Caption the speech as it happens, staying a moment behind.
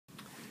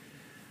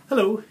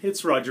Hello,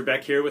 it's Roger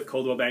Beck here with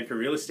Coldwell Banker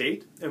Real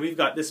Estate, and we've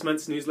got this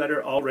month's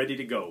newsletter all ready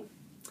to go.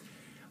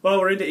 Well,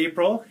 we're into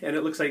April, and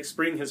it looks like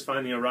spring has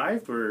finally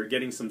arrived. We're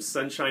getting some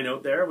sunshine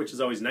out there, which is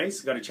always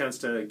nice. Got a chance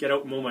to get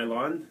out and mow my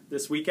lawn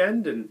this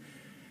weekend, and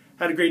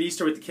had a great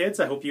Easter with the kids.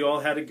 I hope you all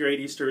had a great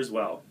Easter as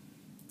well.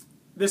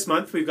 This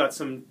month, we've got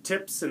some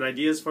tips and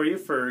ideas for you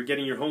for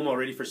getting your home all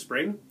ready for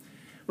spring.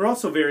 We're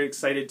also very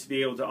excited to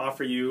be able to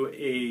offer you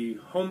a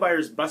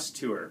homebuyer's bus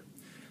tour.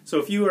 So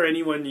if you or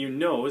anyone you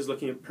know is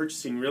looking at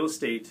purchasing real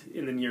estate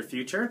in the near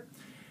future,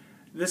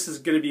 this is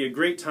going to be a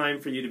great time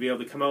for you to be able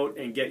to come out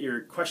and get your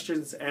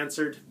questions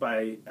answered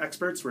by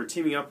experts. We're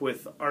teaming up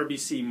with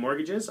RBC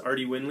Mortgages,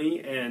 Artie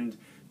Winley and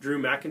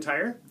Drew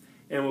McIntyre,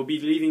 and we'll be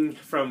leaving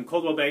from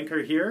Coldwell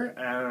Banker here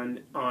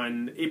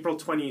on April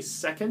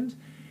 22nd,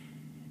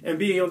 and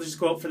being able to just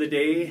go out for the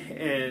day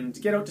and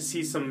get out to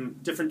see some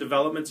different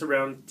developments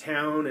around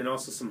town and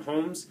also some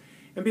homes,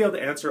 and be able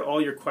to answer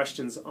all your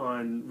questions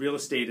on real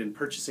estate and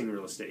purchasing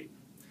real estate.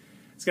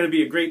 It's going to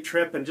be a great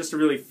trip and just a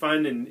really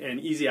fun and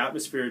easy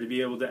atmosphere to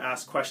be able to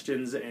ask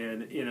questions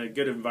and in a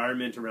good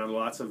environment around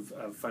lots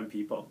of fun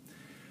people.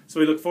 So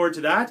we look forward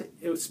to that.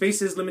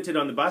 Space is limited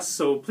on the bus,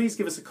 so please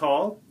give us a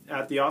call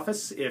at the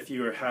office if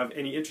you have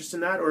any interest in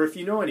that, or if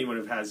you know anyone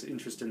who has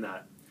interest in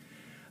that.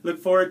 Look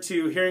forward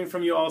to hearing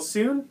from you all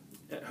soon.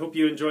 I hope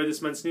you enjoy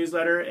this month's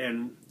newsletter,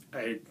 and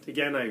I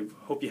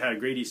hope you had a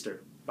great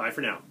Easter. Bye for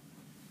now.